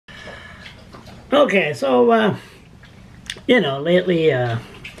Okay, so, you know, lately a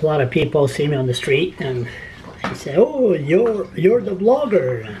lot of people see me on the street and they say, oh, you're the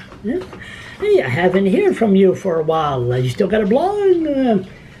blogger. Yeah? Hey, I haven't heard from you for a while. You still got a blog?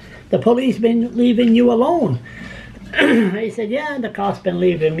 The police been leaving you alone. I said, yeah, the cops been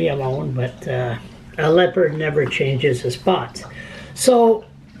leaving me alone, but a leopard never changes his spots. So,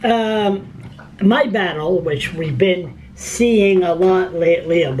 my battle, which we've been seeing a lot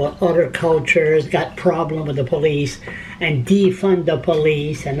lately about other cultures, got problem with the police, and defund the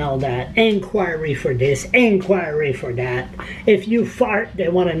police and all that. Inquiry for this, inquiry for that. If you fart, they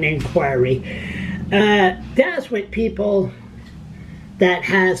want an inquiry. That's with people that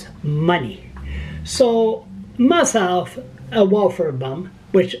has money. So myself, a welfare bum,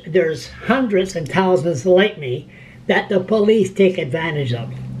 which there's hundreds and thousands like me, that the police take advantage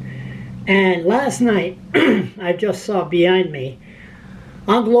of. And last night, I just saw behind me,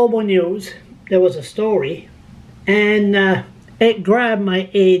 on Global News, there was a story, and it grabbed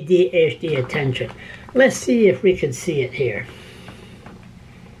my ADHD attention. Let's see if we can see it here.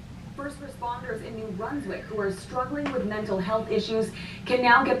 First responders in New Brunswick who are struggling with mental health issues can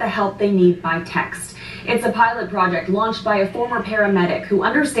now get the help they need by text. It's a pilot project launched by a former paramedic who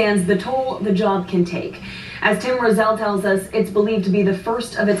understands the toll the job can take. As Tim Rosell tells us, it's believed to be the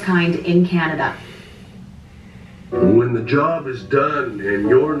first of its kind in Canada. When the job is done and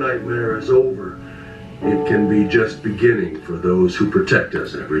your nightmare is over, it can be just beginning for those who protect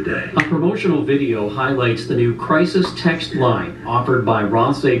us every day. A promotional video highlights the new crisis text line offered by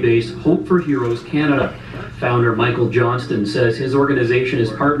Rothesay-based Hope for Heroes Canada. Founder Michael Johnston says his organization is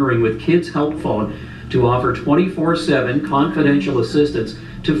partnering with Kids Help Phone to offer 24/7 confidential assistance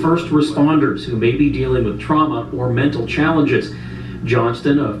to first responders who may be dealing with trauma or mental challenges.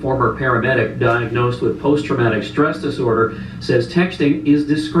 Johnston, a former paramedic diagnosed with post-traumatic stress disorder, says texting is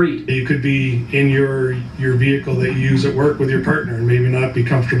discreet. You could be in your vehicle that you use at work with your partner and maybe not be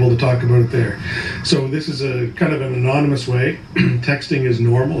comfortable to talk about it there. So this is a kind of an anonymous way. Texting is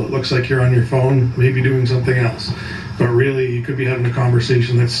normal. It looks like you're on your phone, maybe doing something else. But really, you could be having a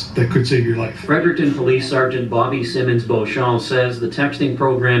conversation that could save your life. Fredericton Police Sergeant Bobbi Simmons-Beauchamp says the texting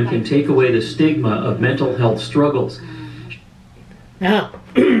program can take away the stigma of mental health struggles. Now,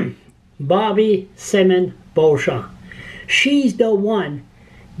 Bobbi Simmons-Beauchamp, she's the one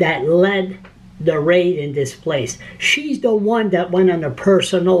that led the raid in this place. She's the one that went on a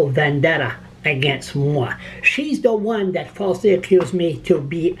personal vendetta against moi. She's the one that falsely accused me to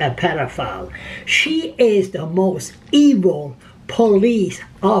be a pedophile. She is the most evil police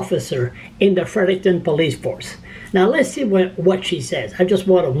officer in the Fredericton Police Force. Now let's see what she says. I just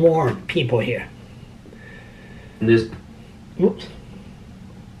want to warn people here. Whoops.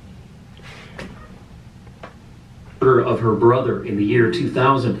 Of her brother in the year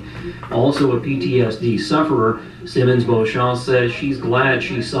 2000. Also a PTSD sufferer, Simmons-Beauchamp says she's glad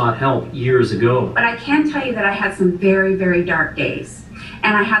she sought help years ago. But I can tell you that I had some very, very dark days,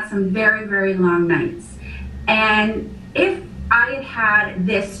 and I had some very, very long nights. And if I had had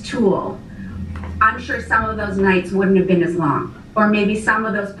this tool, I'm sure some of those nights wouldn't have been as long, or maybe some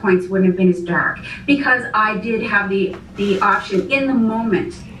of those points wouldn't have been as dark, because I did have the option in the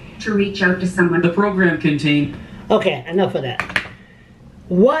moment to reach out to someone. The program contained... Okay, enough of that.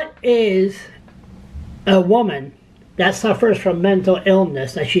 What is a woman that suffers from mental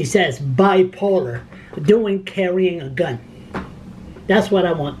illness, as she says, bipolar, doing carrying a gun? That's what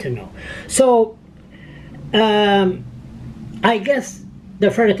I want to know. So, I guess the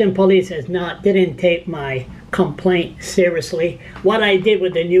Fredericton Police didn't take my complaint seriously. What I did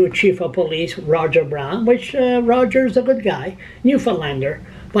with the new chief of police, Roger Brown, which Roger's a good guy, Newfoundlander,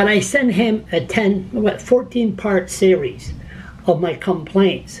 but I sent him a 14-part series of my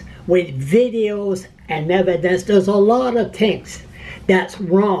complaints with videos and evidence. There's a lot of things that's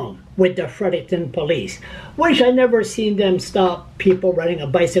wrong with the Fredericton Police, which I never seen them stop people riding a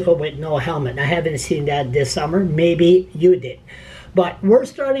bicycle with no helmet. I haven't seen that this summer. Maybe you did. But we're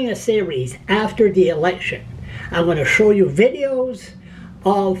starting a series after the election. I'm going to show you videos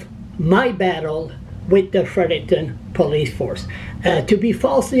of my battle with the Fredericton Police Force. To be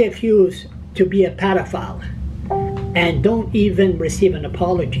falsely accused to be a pedophile and don't even receive an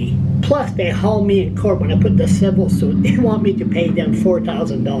apology. Plus, they haul me in court when I put the civil suit. They want me to pay them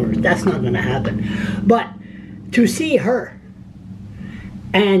 $4,000. That's not going to happen. But to see her,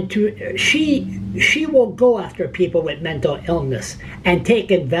 and she will go after people with mental illness and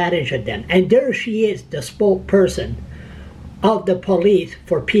take advantage of them. And there she is, the spokesperson of the police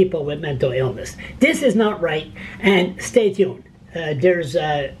for people with mental illness. This is not right, and stay tuned. There's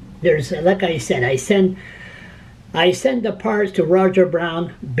like I said, I send the parts to Roger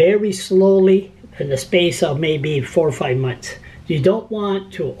Brown very slowly, in the space of maybe 4 or 5 months. You don't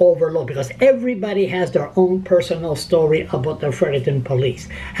want to overload, because everybody has their own personal story about the Fredericton Police.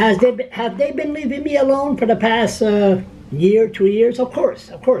 Have they been leaving me alone for the past year, 2 years? Of course.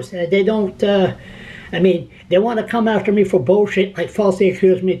 They don't, I mean, they want to come after me for bullshit, like falsely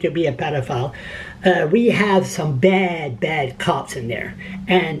accuse me to be a pedophile. We have some bad cops in there.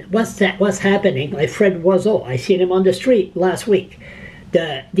 And what's happening, like Fred Oiseau, I seen him on the street last week.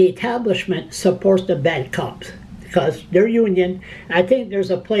 The establishment supports the bad cops, because they're union. I think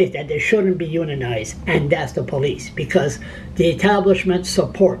there's a place that they shouldn't be unionized, and that's the police, because the establishment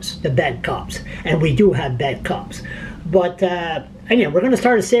supports the bad cops, and we do have bad cops. But anyway, we're going to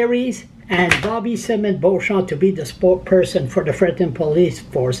start a series, and Bobbi Simmons-Beauchamp to be the spokesperson for the Fredericton Police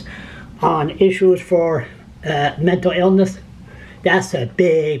Force on issues for mental illness. That's a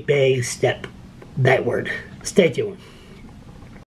big step backward. Stay tuned.